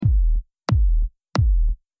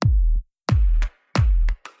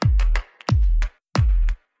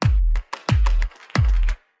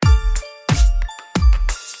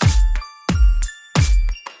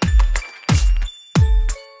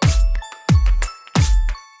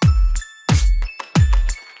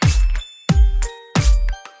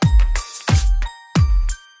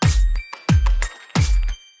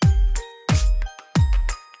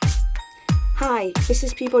This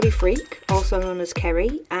is Peabody Freak, also known as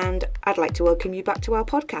Kerry, and I'd like to welcome you back to our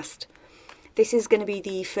podcast. This is going to be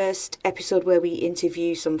the first episode where we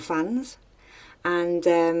interview some fans, and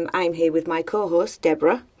I'm here with my co-host,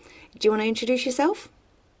 Debra. Do you want to introduce yourself?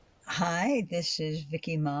 Hi, this is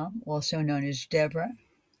Vicky Mom, also known as Debra.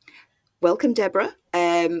 Welcome, Debra.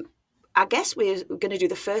 I guess we're going to do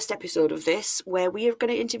the first episode of this where we are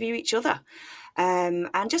going to interview each other and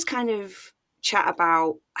just kind of chat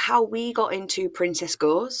about how we got into Princess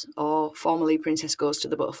Goes, or formerly Princess Goes to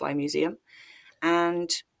the Butterfly Museum,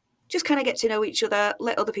 and just kind of get to know each other,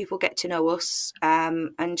 let other people get to know us,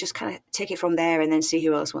 and just kind of take it from there and then see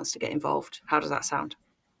who else wants to get involved. How does that sound?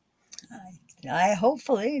 I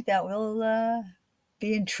hopefully that will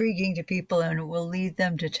be intriguing to people and will lead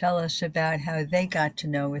them to tell us about how they got to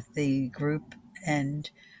know with the group and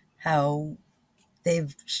how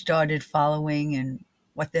they've started following and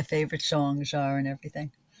what their favorite songs are and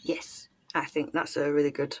everything. Yes, I think that's a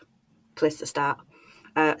really good place to start.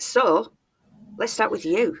 So let's start with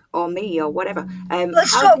you or me or whatever.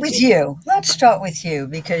 Let's start with you. Let's start with you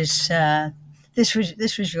because this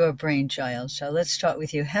was your brainchild. So let's start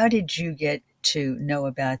with you. How did you get to know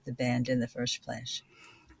about the band in the first place?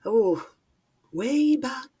 Oh, way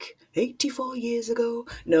back 84 years ago.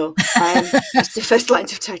 No, it's the first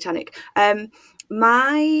lines of Titanic.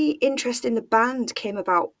 My interest in the band came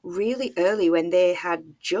about really early when they had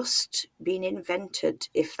just been invented,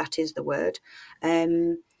 if that is the word.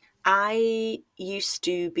 I used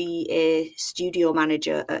to be a studio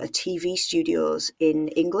manager at a TV studios in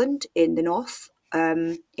England, in the north,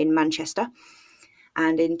 in Manchester.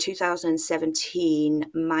 And in 2017,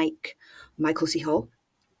 Michael C. Hall,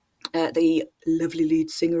 the lovely lead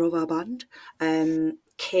singer of our band,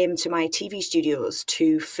 came to my TV studios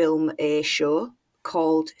to film a show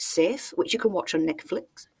called Safe, which you can watch on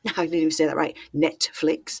Netflix. I didn't even say that right,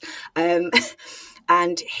 Netflix.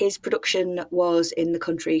 And his production was in the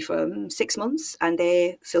country for 6 months, and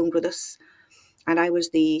they filmed with us. And I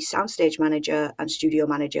was the soundstage manager and studio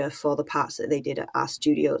manager for the parts that they did at our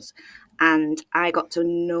studios. And I got to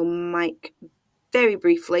know Mike very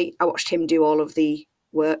briefly. I watched him do all of the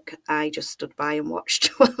work. I just stood by and watched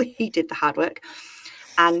while he did the hard work.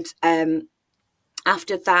 And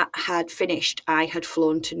after that had finished, I had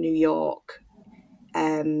flown to New York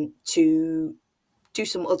to do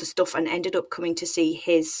some other stuff and ended up coming to see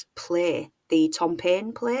his play, the Tom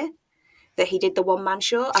Paine play that he did, the one-man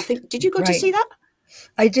show. I think, did you go to see that?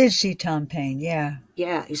 I did see Tom Paine, yeah.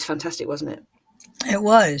 Yeah, it was fantastic, wasn't it? It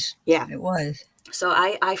was. Yeah. It was. So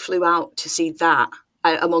I flew out to see that,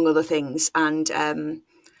 among other things. And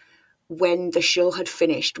when the show had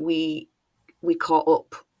finished, we caught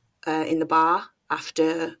up in the bar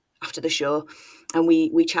after the show, and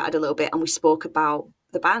we chatted a little bit, and we spoke about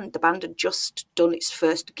the band. The band had just done its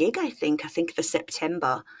first gig, I think the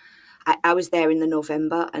September. I was there in the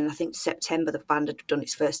November, and I think September the band had done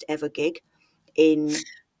its first ever gig in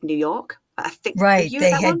New York. I think right. You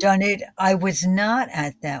they had done it. I was not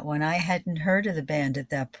at that one. I hadn't heard of the band at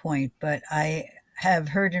that point, but I have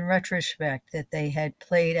heard in retrospect that they had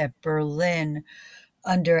played at Berlin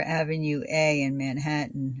under Avenue A in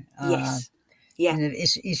Manhattan. Yes. Yeah. In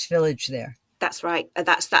the East Village there. That's right.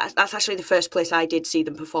 That's actually the first place I did see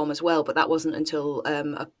them perform as well, but that wasn't until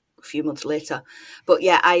a few months later. But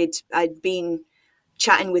yeah, I'd been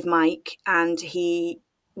chatting with Mike, and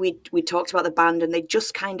we talked about the band, and they'd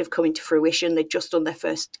just kind of come into fruition. They'd just done their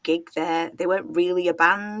first gig there. They weren't really a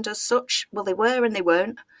band as such. Well, they were and they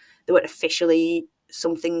weren't. They weren't officially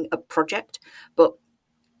a project, but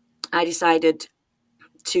I decided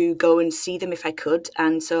to go and see them if I could.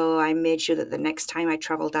 And so I made sure that the next time I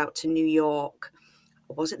travelled out to New York,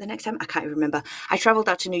 or was it the next time? I can't even remember. I travelled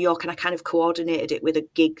out to New York, and I kind of coordinated it with a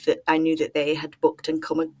gig that I knew that they had booked and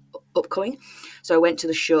upcoming. So I went to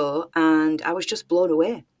the show, and I was just blown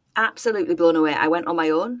away. Absolutely blown away. I went on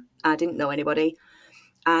my own. I didn't know anybody.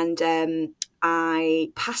 And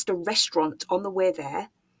I passed a restaurant on the way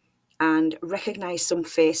there and recognised some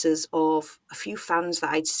faces of a few fans that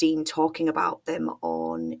I'd seen talking about them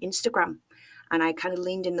on Instagram. And I kind of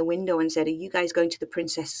leaned in the window and said, "Are you guys going to the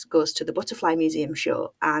Princess Goes to the Butterfly Museum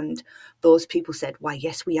show?" And those people said, "Why,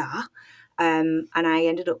 yes, we are." And I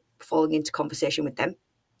ended up falling into conversation with them.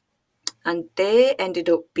 And they ended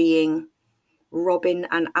up being Robin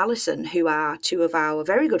and Alison, who are two of our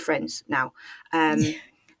very good friends now.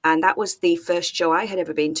 And that was the first show I had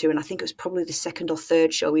ever been to, and I think it was probably the second or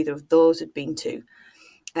third show either of those had been to.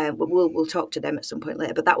 We'll talk to them at some point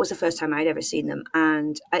later, but that was the first time I'd ever seen them,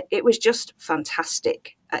 and it was just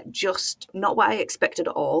fantastic. Just not what I expected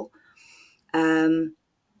at all. And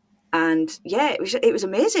yeah, it was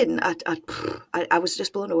amazing. I was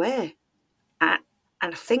just blown away.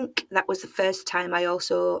 And I think that was the first time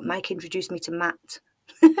Mike introduced me to Matt.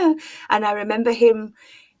 And I remember him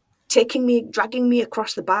dragging me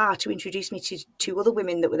across the bar to introduce me to two other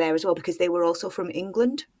women that were there as well, because they were also from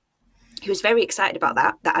England. He was very excited about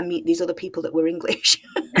that I meet these other people that were English.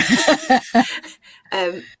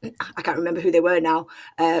 I can't remember who they were now,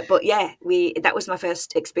 but yeah, that was my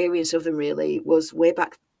first experience of them. Really, was way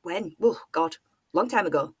back when. Oh God, long time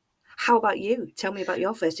ago. How about you? Tell me about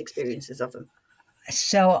your first experiences of them.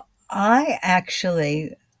 So I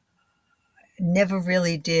actually never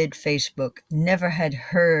really did Facebook, never had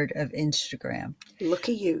heard of Instagram.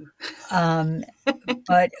 Lucky you. Um,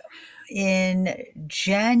 but in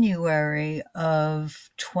January of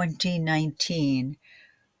 2019,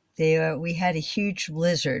 we had a huge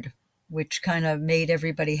blizzard, which kind of made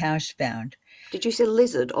everybody housebound. Did you say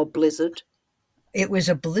lizard or blizzard? It was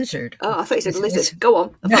a blizzard. Oh, I thought you said It was lizard. Go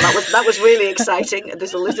on. I thought that was really exciting.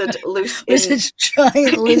 There's a lizard loose was in this giant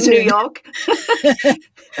in New lizard. York.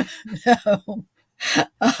 No.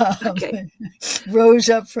 Okay. Rose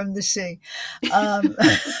up from the sea. Um,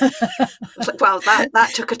 Wow,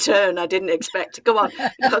 that took a turn I didn't expect. Go on.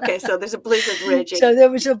 Okay, so there's a blizzard raging. so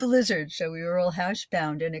there was a blizzard. So we were all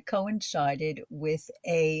housebound, and it coincided with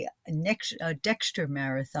a Dexter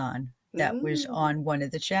marathon that was Mm. on one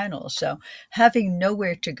of the channels. So having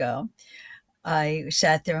nowhere to go, I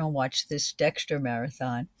sat there and watched this Dexter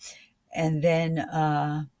marathon, and then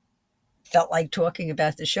felt like talking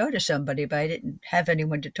about the show to somebody, but I didn't have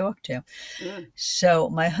anyone to talk to. Mm. So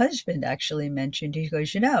my husband actually mentioned, he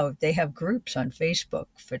goes, they have groups on Facebook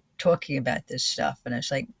for talking about this stuff. And I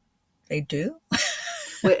was like, they do?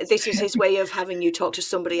 Well, this is his way of having you talk to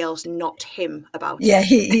somebody else, not him, about Yeah, it.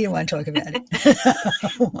 he didn't want to talk about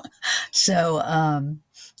it. So I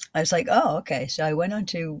was like, oh, okay. So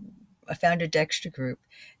I found a Dexter group,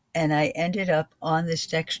 and I ended up on this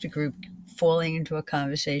Dexter group falling into a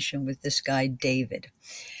conversation with this guy, David.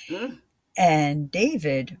 Mm. And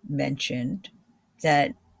David mentioned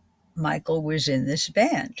that Michael was in this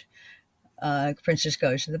band. Princess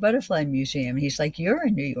Goes to the Butterfly Museum. He's like, you're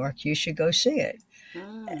in New York. You should go see it.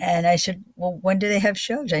 Mm. And I said, well, when do they have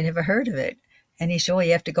shows? I never heard of it. And he said, well,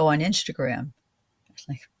 you have to go on Instagram. I was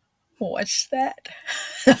like, what's that?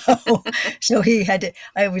 So he had to,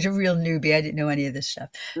 I was a real newbie. I didn't know any of this stuff.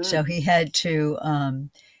 So Mm. he had to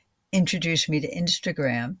introduce me to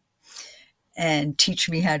Instagram and teach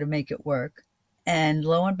me how to make it work. And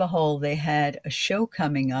lo and behold, they had a show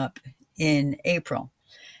coming up in April.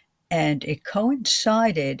 And it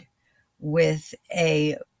coincided with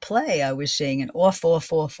a play I was seeing, an off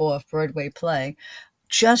Broadway play,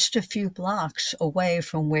 just a few blocks away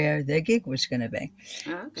from where their gig was going to be.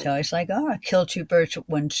 So Okay. I was like, oh, I killed two birds with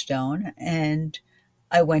one stone. And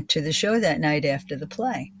I went to the show that night after the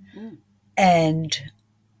play. Mm. And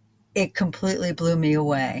it completely blew me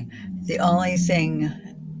away. The only thing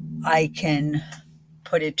I can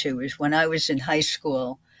put it to is when I was in high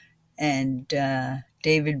school and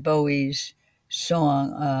David Bowie's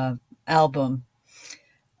album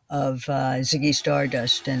of Ziggy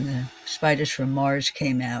Stardust and the Spiders from Mars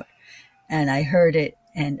came out, and I heard it.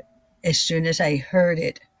 And as soon as I heard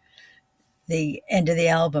it, the end of the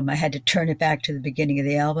album, I had to turn it back to the beginning of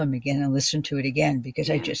the album again and listen to it again because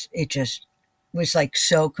Yeah. it just was like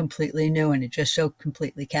so completely new and it just so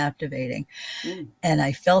completely captivating. Mm. And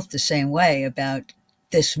I felt the same way about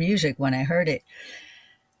this music when I heard it.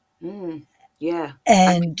 Mm. Yeah.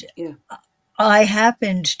 And Yeah. I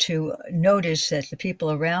happened to notice that the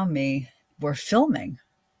people around me were filming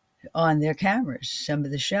on their cameras some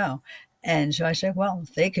of the show. And so I said, well,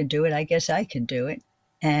 if they could do it, I guess I can do it.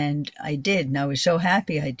 And I did. And I was so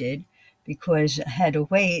happy I did because I had to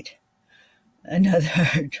wait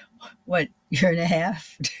another, year and a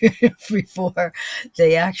half before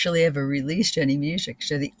they actually ever released any music.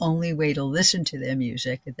 So the only way to listen to their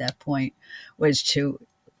music at that point was to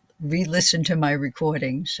re-listen to my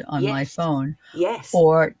recordings on my Yes. phone Yes.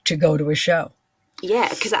 or to go to a show. Yeah,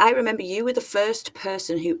 because I remember you were the first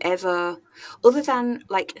person who ever, other than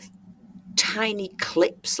like tiny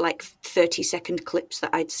clips, like 30-second clips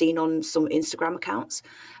that I'd seen on some Instagram accounts,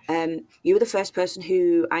 you were the first person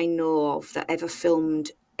who I know of that ever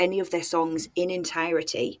filmed any of their songs in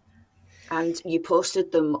entirety, and you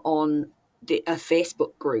posted them on a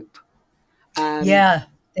Facebook group. Um, Yeah,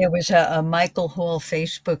 there was a Michael Hall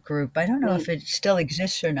Facebook group. I don't know if mm, it still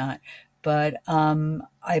exists or not, but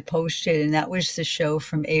I posted, and that was the show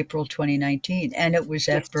from April 2019, and it was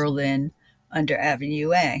at yes, Berlin under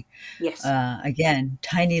Avenue A. yes, Again,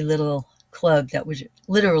 tiny little club that was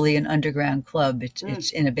literally an underground club. mm,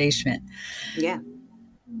 It's in a basement, yeah.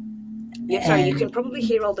 Yeah, sorry, you can and probably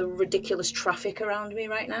hear all the ridiculous traffic around me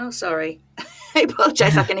right now. Sorry. I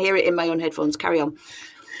apologise. I can hear it in my own headphones. Carry on.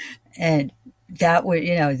 And that was,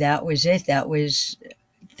 that was it. That was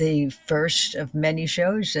the first of many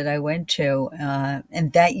shows that I went to.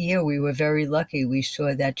 And that year we were very lucky. We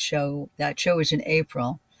saw that show. That show was in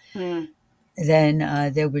April. Mm, Then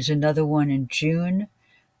there was another one in June,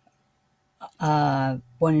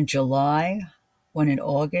 one in July, one in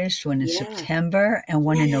August, one in yeah, September, and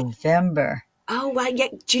one in yeah. November. Oh, right. Yeah.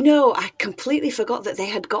 Do you know? I completely forgot that they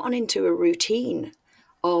had gotten into a routine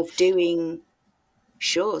of doing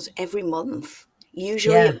shows every month,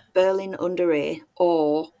 usually Yeah. at Berlin Under A,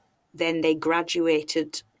 or then they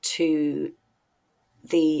graduated to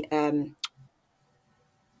the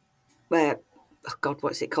where oh God,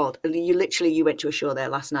 what's it called? You went to a show there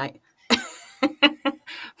last night.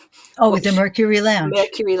 Oh, What the Mercury Lounge.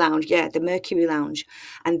 Mercury Lounge? Yeah, the Mercury Lounge,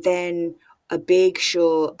 and then a big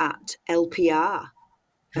show at LPR.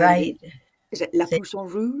 Um, Right. is it La They, Pousson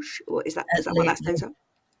Rouge? Or is at that what Le, that stands for?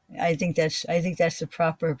 I think that's the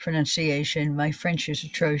proper pronunciation. My French is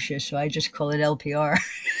atrocious, so I just call it LPR.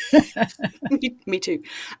 Me too.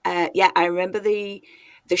 Yeah, I remember the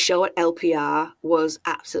show at LPR was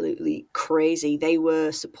absolutely crazy. They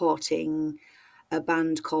were supporting a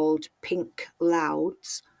band called Pink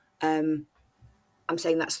Louds. Um, I'm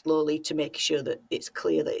saying that slowly to make sure that it's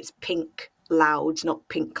clear that it's Pink Louds, not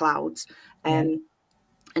Pink Clouds. Yeah.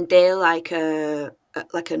 And they're like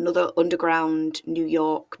another underground New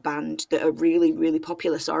York band that are really, really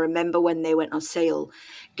popular. So I remember when they went on sale,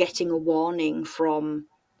 getting a warning from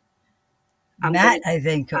I'm gonna Matt, I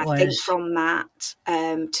think it I think was. from Matt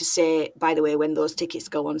to say, by the way, when those tickets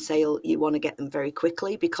go on sale, you want to get them very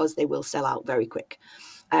quickly because they will sell out very quick.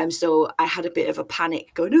 So I had a bit of a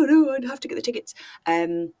panic, going, no, no, I'd have to get the tickets.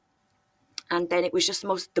 And then it was just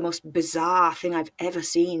the most bizarre thing I've ever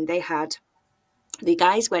seen. The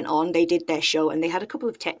guys went on, they did their show, and they had a couple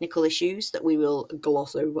of technical issues that we will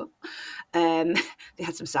gloss over. Um, they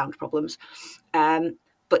had some sound problems. Um,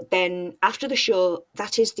 but then after the show,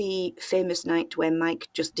 that is the famous night when Mike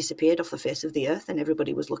just disappeared off the face of the earth and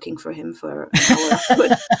everybody was looking for him for an hour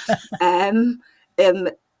afterwards. Um, um,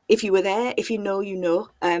 if you were there, if you know, you know.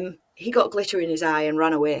 He got glitter in his eye and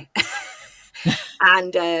ran away.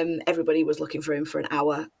 And everybody was looking for him for an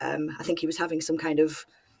hour. I think he was having some kind of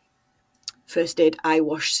first aid eye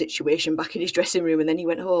wash situation back in his dressing room, and then he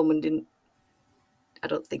went home and didn't. I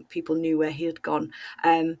don't think people knew where he had gone.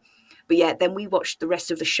 But yeah, then we watched the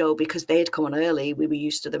rest of the show because they had come on early. We were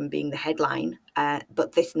used to them being the headline,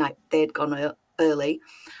 but this night they had gone early,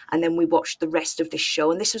 and then we watched the rest of this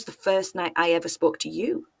show. And this was the first night I ever spoke to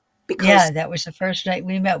you Yeah, because that was the first night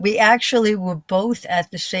we met. We actually were both at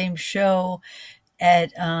the same show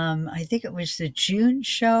at, I think it was the June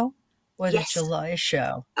show or the yes, July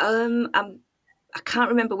show. I can't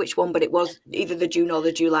remember which one, but it was either the June or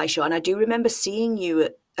the July show. And I do remember seeing you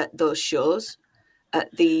at those shows.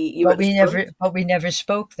 You were But at the we front. never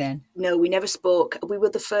spoke then. No, we never spoke. We were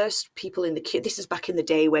the first people in the queue. This is back in the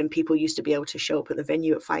day when people used to be able to show up at the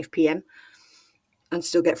venue at 5 p.m. and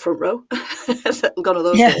still get front row. Gone are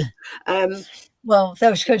those Yeah. days. Um, Well, that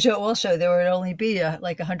was because also there would only be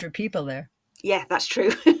like 100 people there. yeah, that's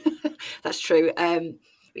true. That's true.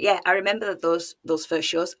 But yeah, I remember those first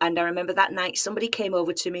shows, and I remember that night somebody came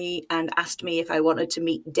over to me and asked me if I wanted to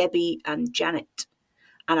meet Debbie and Janet,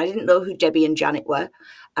 and I didn't know who Debbie and Janet were.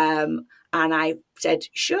 And I said,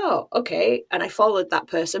 sure, okay. And I followed that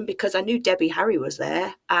person because I knew Debbie Harry was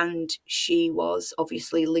there, and she was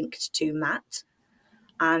obviously linked to Matt.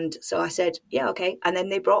 And so I said, yeah, okay. And then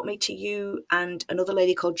they brought me to you and another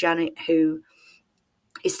lady called Janet, who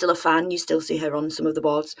is still a fan. You still see her on some of the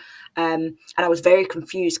boards. And I was very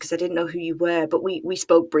confused because I didn't know who you were, but we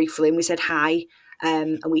spoke briefly and we said hi,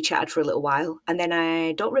 and we chatted for a little while. And then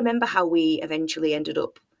I don't remember how we eventually ended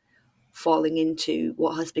up falling into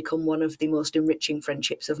what has become one of the most enriching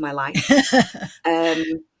friendships of my life. Um,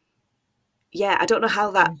 yeah, I don't know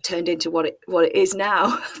how that turned into what it is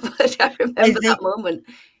now, but I I remember that think moment.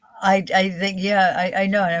 I think, yeah, I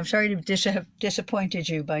know, and I'm sorry to have disappointed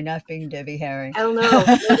you by not being Debbie Harry. Hell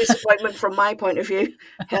no, no disappointment from my point of view.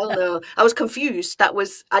 Hell no, I was confused.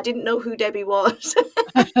 I didn't know who Debbie was.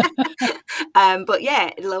 But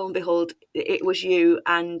yeah, lo and behold, it was you,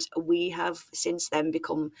 and we have since then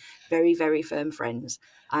become very, very firm friends,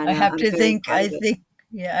 and I have I'm to very think, proud I of it. think,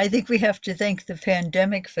 yeah, I think we have to thank the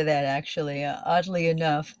pandemic for that, actually. Oddly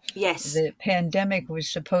enough, Yes. the pandemic was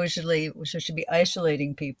supposed to be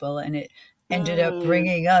isolating people, and it ended up Mm,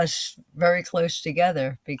 bringing us very close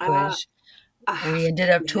together uh, because I we have, ended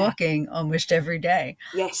up yeah. talking almost every day.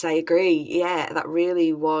 Yes, I agree. Yeah, that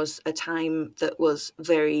really was a time that was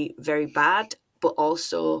very, very bad, but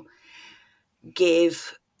also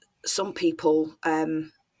gave. some people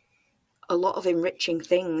a lot of enriching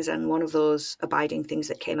things, and one of those abiding things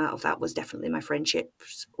that came out of that was definitely my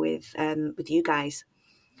friendships with you guys,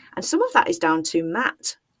 and some of that is down to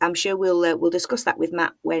Matt. I'm sure we'll discuss that with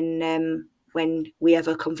Matt when we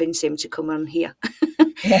ever convince him to come on here,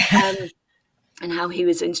 Yeah. um, and how he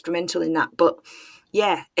was instrumental in that. But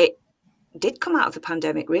yeah, it did come out of the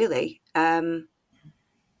pandemic, really.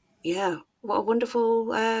 Yeah, what a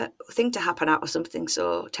wonderful thing to happen out of something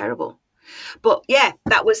so terrible. But yeah,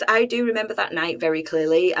 that was, I do remember that night very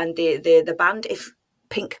clearly, and the band, if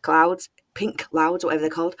Pink Clouds, whatever they're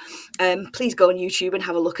called, please go on YouTube and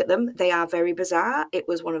have a look at them. They are very bizarre. It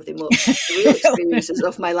was one of the most surreal experiences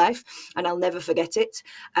of my life, and I'll never forget it.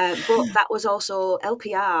 But that was also,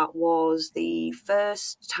 LPR was the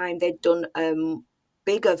first time they'd done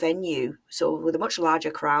bigger venue, so with a much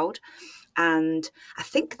larger crowd. And I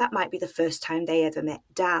think that might be the first time they ever met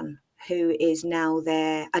Dan, who is now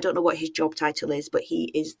their, I don't know what his job title is, but he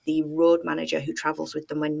is the road manager who travels with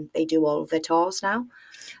them when they do all of their tours now.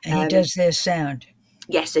 And he Um, does their sound.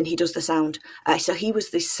 yes, and he does the sound. So he was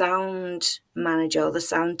the sound manager, the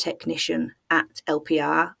sound technician at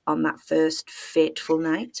LPR on that first fateful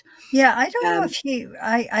night. Yeah, I don't know if Um, he.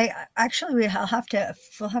 I actually, we'll have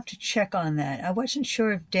to check on that. I wasn't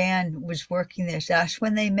sure if Dan was working there. So that's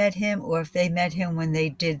when they met him, or if they met him when they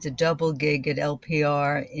did the double gig at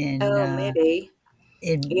LPR oh, maybe.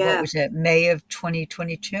 in what Yeah. was it, May of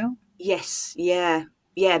 2022? Yes. Yeah.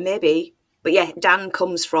 Yeah, maybe. But yeah, Dan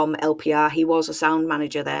comes from LPR. He was a sound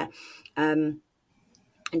manager there. Um,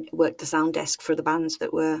 and worked the sound desk for the bands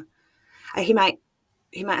that were. He might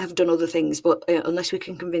have done other things, but unless we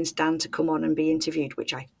can convince Dan to come on and be interviewed,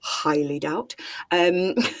 which I highly doubt,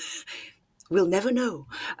 um, we'll never know.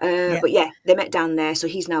 Yeah. But yeah, they met Dan there, so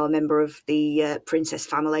he's now a member of the Princess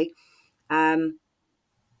family. Um,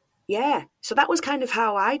 yeah, so that was kind of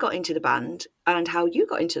how I got into the band and how you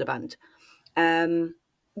got into the band. Um,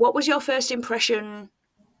 what was your first impression?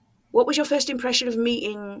 What was your first impression of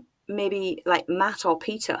meeting maybe like Matt or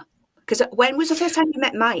Peter? Because when was the first time you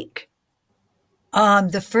met Mike?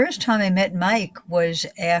 The first time I met Mike was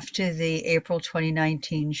after the April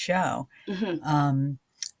 2019 show. Hmm. Um,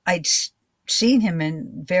 I'd seen him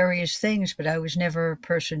in various things, but I was never a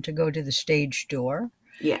person to go to the stage door.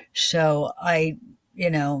 Yeah. So I, you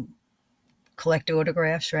know, collect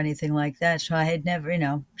autographs or anything like that. So I had never,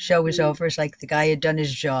 show was Mm. over. It's like the guy had done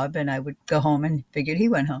his job and I would go home and figured he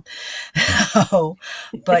went home. So,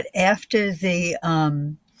 but after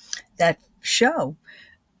that show,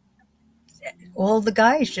 all the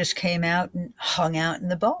guys just came out and hung out in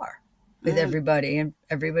the bar with Mm. everybody and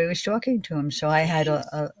everybody was talking to him. So I had Yes.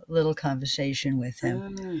 a little conversation with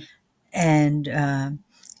him Mm. and,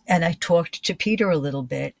 and I talked to Peter a little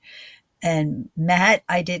bit. And Matt,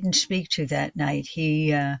 I didn't speak to that night.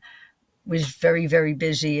 He was very, very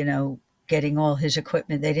busy, getting all his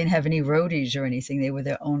equipment. They didn't have any roadies or anything. They were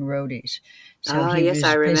their own roadies. So Ah, he yes,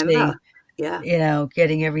 I was busy, remember. Yeah.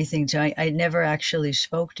 getting everything. So I never actually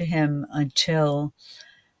spoke to him until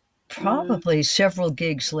Mm. probably several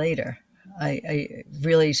gigs later. I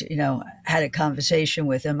really, had a conversation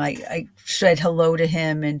with him. I said hello to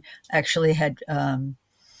him and actually had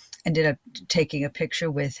ended up taking a picture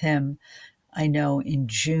with him, I know, in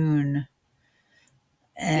June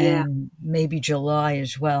Yeah. and maybe July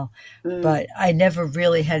as well. Mm. But I never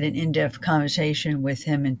really had an in depth conversation with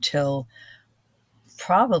him until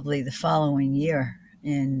probably the following year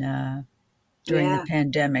in during the Yeah.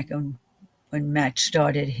 pandemic when Matt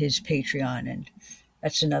started his Patreon. And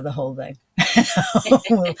that's another whole thing.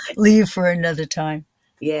 We'll leave for another time.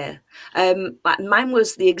 Yeah. Mine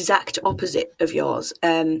was the exact opposite of yours.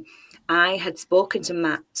 I had spoken to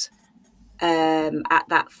Matt at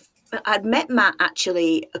that. I'd met Matt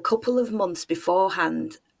actually a couple of months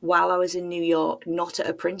beforehand while I was in New York, not at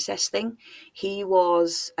a Princess thing. He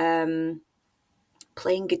was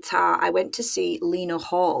playing guitar. I went to see Lena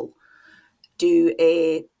Hall do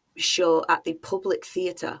a show at the Public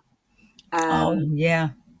Theatre. Oh, Um, yeah.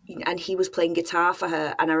 and he was playing guitar for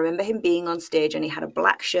her. And I remember him being on stage and he had a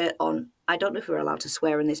black shirt on. I don't know if we're allowed to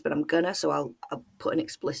swear in this, but I'm gonna, so I'll put an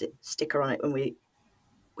explicit sticker on it when we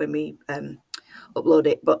upload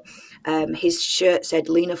it. But his shirt said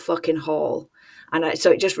Lena fucking Hall. And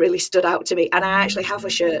so it just really stood out to me. And I actually have a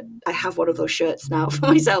shirt. I have one of those shirts now for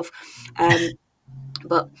myself.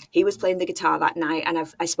 But he was playing the guitar that night, and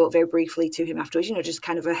I spoke very briefly to him afterwards, just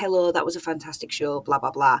kind of a hello, that was a fantastic show, blah, blah,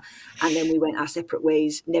 blah. And then we went our separate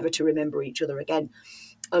ways, never to remember each other again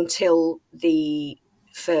until the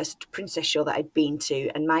first Princess show that I'd been to.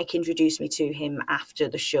 And Mike introduced me to him after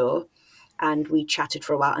the show, and we chatted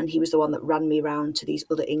for a while. And he was the one that ran me around to these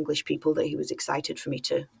other English people that he was excited for me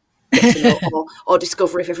to get to know, or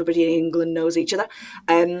discover if everybody in England knows each other.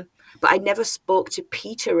 But I never spoke to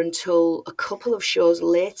Peter until a couple of shows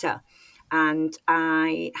later, and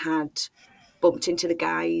I had bumped into the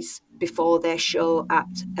guys before their show at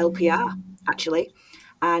LPR, actually.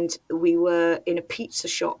 And we were in a pizza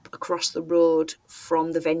shop across the road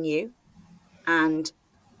from the venue, and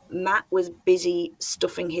Matt was busy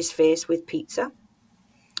stuffing his face with pizza,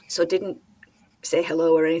 so didn't say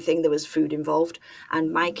hello or anything. There was food involved,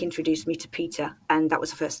 and Mike introduced me to Peter, and that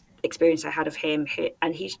was the first experience I had of him.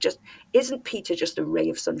 And he's just, isn't Peter just a ray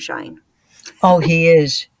of sunshine? Oh, he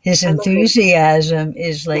is. His I love him. enthusiasm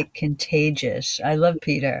is Yeah, like contagious. I love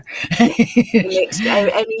Peter. yeah. It makes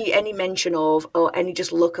any mention of, or any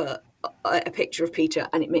just look at a picture of Peter,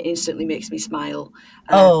 and it instantly makes me smile,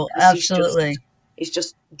 Oh, because absolutely. he's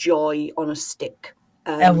just joy on a stick.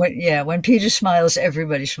 And Um, when Peter smiles,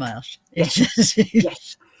 everybody smiles. It's yes, just,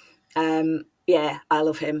 yes. Yeah, I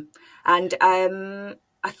love him, and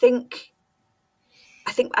I think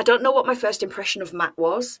I don't know what my first impression of Matt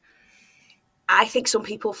was. I think some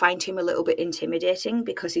people find him a little bit intimidating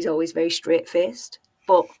because he's always very straight faced,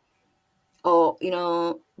 but or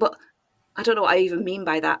but I don't know what I even mean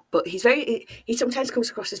by that. But he sometimes comes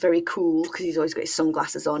across as very cool because he's always got his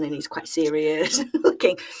sunglasses on and he's quite serious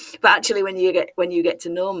looking. But actually, when you get to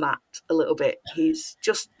know Matt a little bit, he's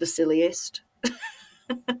just the silliest.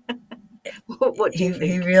 What do you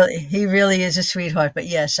think? he really is a sweetheart. But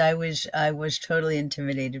yes, I was totally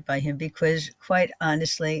intimidated by him because, quite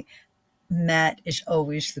honestly, Matt is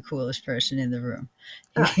always the coolest person in the room.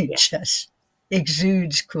 Ah, He yeah. just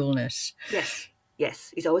exudes coolness. Yes,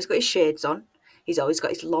 yes. He's always got his shades on. He's always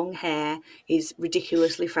got his long hair, his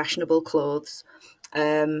ridiculously fashionable clothes.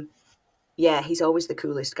 Um, yeah, he's always the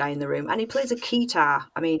coolest guy in the room, and he plays a guitar.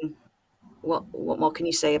 I mean, what more can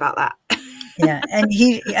you say about that? Yeah, and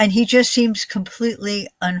he just seems completely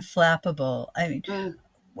unflappable. I mean, Mm,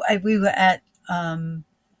 I, we were at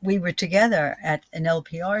we were together at an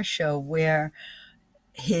LPR show where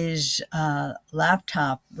his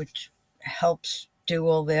laptop, which helps do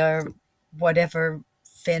all their whatever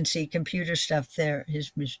fancy computer stuff there,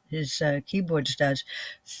 his keyboards does,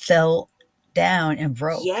 fell down and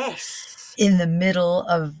broke yes, in the middle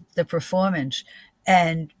of the performance,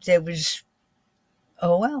 and there was,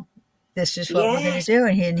 oh well, this is what we're going to yes. do,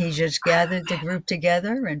 and he just gathered the group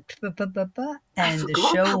together and I and the forgot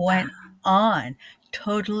show about that. went on,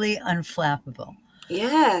 totally unflappable.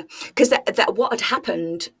 Yeah, because that what had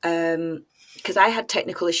happened. Because I had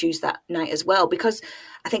technical issues that night as well. Because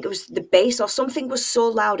I think it was the bass or something was so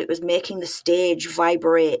loud it was making the stage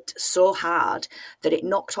vibrate so hard that it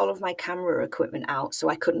knocked all of my camera equipment out, so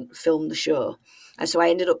I couldn't film the show. And so I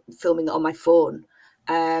ended up filming it on my phone.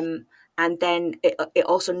 Um, and then it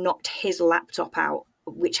also knocked his laptop out,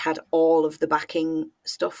 which had all of the backing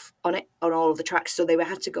stuff on it, on all of the tracks. So they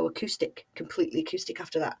had to go acoustic, completely acoustic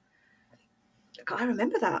after that. God, I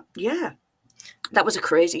remember that. Yeah, that was a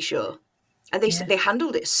crazy show, and Yeah, they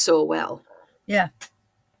handled it so well. yeah.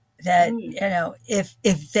 That, Mm,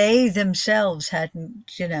 if they themselves hadn't,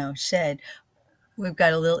 said, we've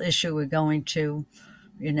got a little issue, we're going to,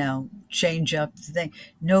 change up the thing,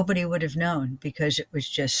 nobody would have known because it was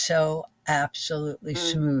just so absolutely mm,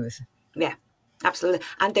 smooth. yeah, absolutely.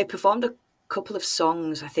 And they performed a couple of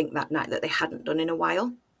songs, I think, that night that they hadn't done in a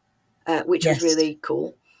while, which was Yes, really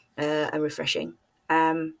cool and refreshing.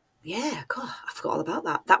 Yeah, God, I forgot all about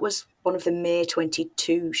that. That was one of the May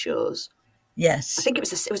 22 shows. I yes. think it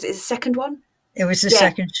was it the second one. It was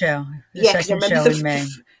Yeah, the yeah, because I second remember show in May.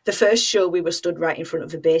 the first show we were stood right in front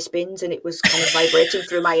of the bass bins, and it was kind of vibrating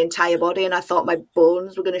through my entire body, and I thought my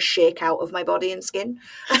bones were going to shake out of my body and skin.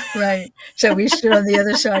 Right. So we stood on the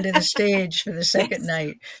other side of the stage for the second Yes.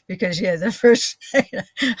 night because, yeah, the first night,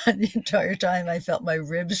 the entire time I felt my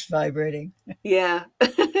ribs vibrating. Yeah.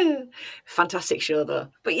 Fantastic show though.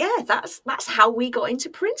 But yeah, that's how we got into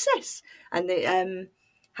Princess, and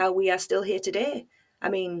how we are still here today. I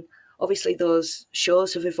mean, obviously those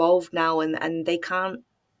shows have evolved now, and they can't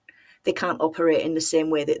operate in the same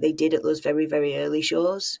way that they did at those very, very early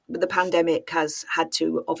shows. But the pandemic has had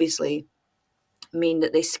to obviously mean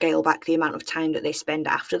that they scale back the amount of time that they spend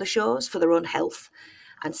after the shows for their own health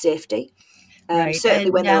and safety. Right. Certainly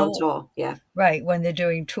And when they're on now, tour. Yeah. right, when they're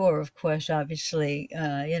doing tour, of course, obviously,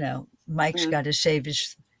 Mike's Mm, got to save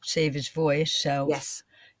his voice, so yes.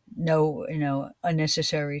 no,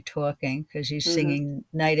 unnecessary talking because he's Hmm. singing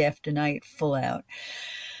night after night, full out.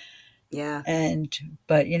 Yeah. And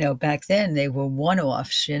but back then they were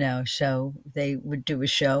one-offs, so they would do a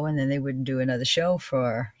show and then they wouldn't do another show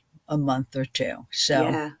for a month or two. So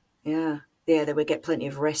Yeah, yeah, yeah. They would get plenty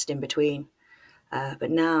of rest in between.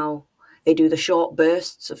 But now, they do the short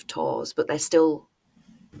bursts of tours, but they're still,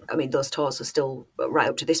 I mean, those tours are still, right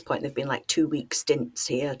up to this point, they've been like 2-week stints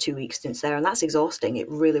here, 2-week stints there, and that's exhausting. It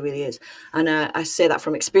really, really is. And I say that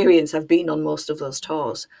from experience. I've been on most of those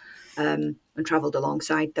tours and travelled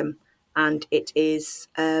alongside them, and it is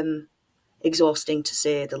exhausting to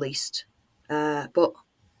say the least. But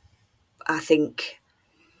I think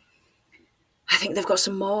they've got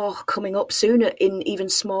some more coming up soon in even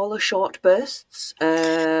smaller short bursts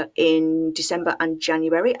in December and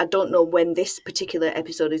January. I don't know when this particular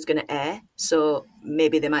episode is going to air, so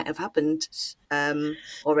maybe they might have happened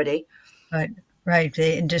already. But right,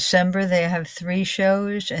 in December they have 3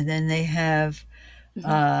 shows, and then they have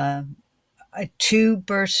 2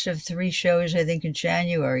 bursts of 3 shows, I think, in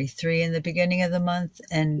January, 3 in the beginning of the month,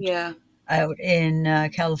 and Yeah, out in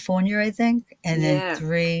California, I think, and then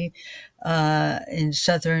 3 in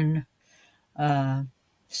southern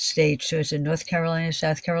states. So it's in North Carolina,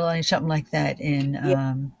 South Carolina, something like that,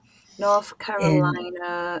 North in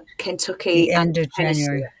Carolina, Kentucky, the and end of Tennessee,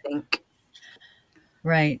 January. I think.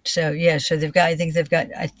 Right. So yeah. So I think they've got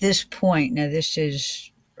at this point. Now this is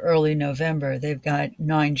early November. They've got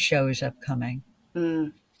 9 shows upcoming.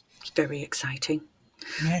 It's very exciting.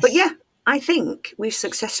 But Yes. yeah, I think we've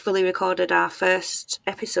successfully recorded our first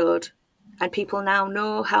episode, and people now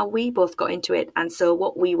know how we both got into it. And so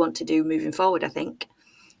what we want to do moving forward, I think,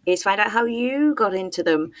 is find out how you got into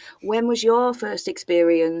them. When was your first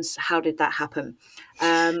experience? How did that happen?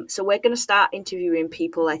 So we're going to start interviewing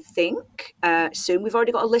people, I think, soon. We've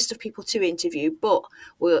already got a list of people to interview, but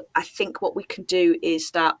I think what we can do is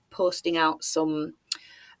start posting out some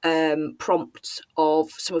prompts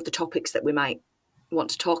of some of the topics that we might want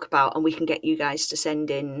to talk about, and we can get you guys to send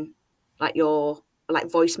in like your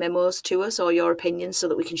voice memos to us or your opinions, so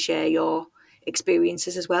that we can share your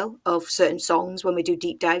experiences as well of certain songs when we do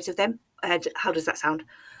deep dives of them. How does that sound?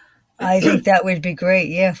 I think that would be great.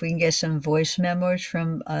 Yeah, if we can get some voice memos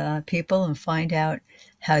from people and find out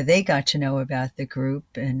how they got to know about the group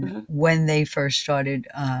and when they first started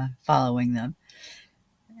following them.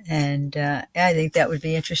 And I think that would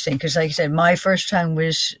be interesting because, like I said, my first time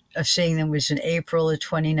of seeing them was in April of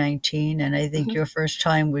 2019, and I think your first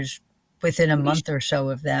time was within a month or so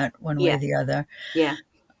of that, one way or the other. Yeah.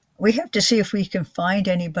 We have to see if we can find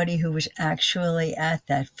anybody who was actually at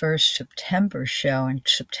that first September show in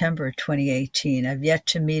September 2018. I've yet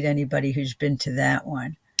to meet anybody who's been to that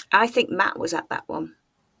one. I think Matt was at that one.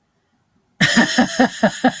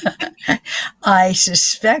 I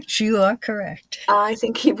suspect you are correct. I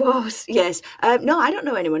think he was, yes. No, I don't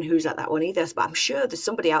know anyone who's at that one either, but I'm sure there's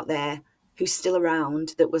somebody out there who's still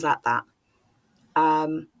around that was at that.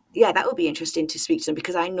 Yeah, that would be interesting to speak to them,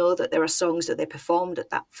 because I know that there are songs that they performed at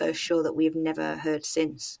that first show that we've never heard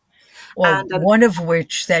since. Well, one of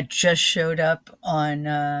which that just showed up on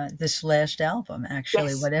this last album, actually.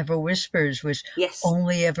 Yes. Whatever Whispers was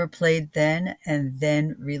only ever played then and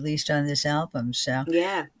then released on this album. So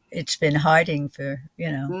yeah, it's been hiding for,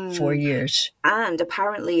 4 years. And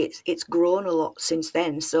apparently it's grown a lot since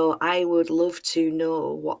then. So I would love to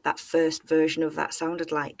know what that first version of that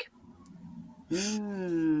sounded like.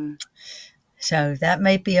 So that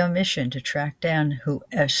might be our mission, to track down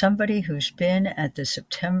somebody who's been at the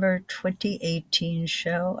September 2018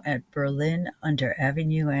 show at Berlin Under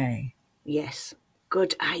Avenue A. Yes,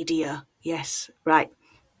 good idea. Yes, right.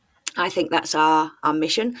 I think that's our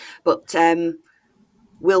mission. But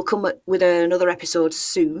we'll come up with another episode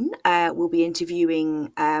soon. We'll be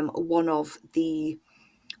interviewing one of the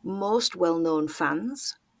most well-known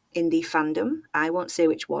fans in the fandom. I won't say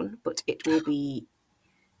which one, but it will be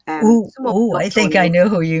I think I know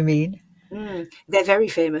who you mean. They're very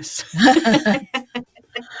famous.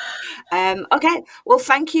 Okay, well,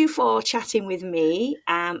 thank you for chatting with me.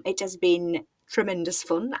 It has been tremendous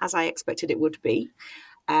fun, as I expected it would be.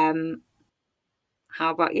 How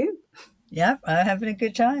about you? Yeah, I'm having a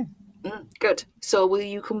good time. Good. So will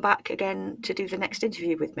you come back again to do the next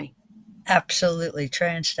interview with me? Absolutely. Try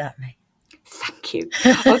and stop me. Thank you.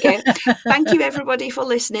 Okay. Thank you, everybody, for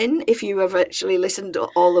listening. If you have actually listened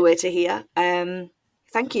all the way to here,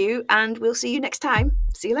 thank you, and we'll see you next time.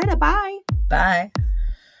 See you later. Bye. Bye.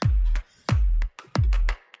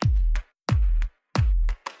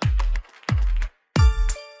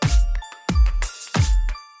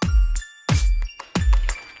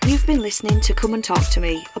 You've been listening to Come and Talk to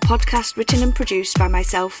Me, a podcast written and produced by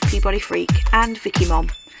myself, Peabody Freak, and Vicky Mom.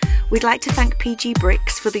 We'd like to thank PG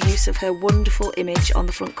Bricks for the use of her wonderful image on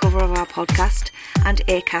the front cover of our podcast, and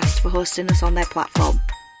Acast for hosting us on their platform.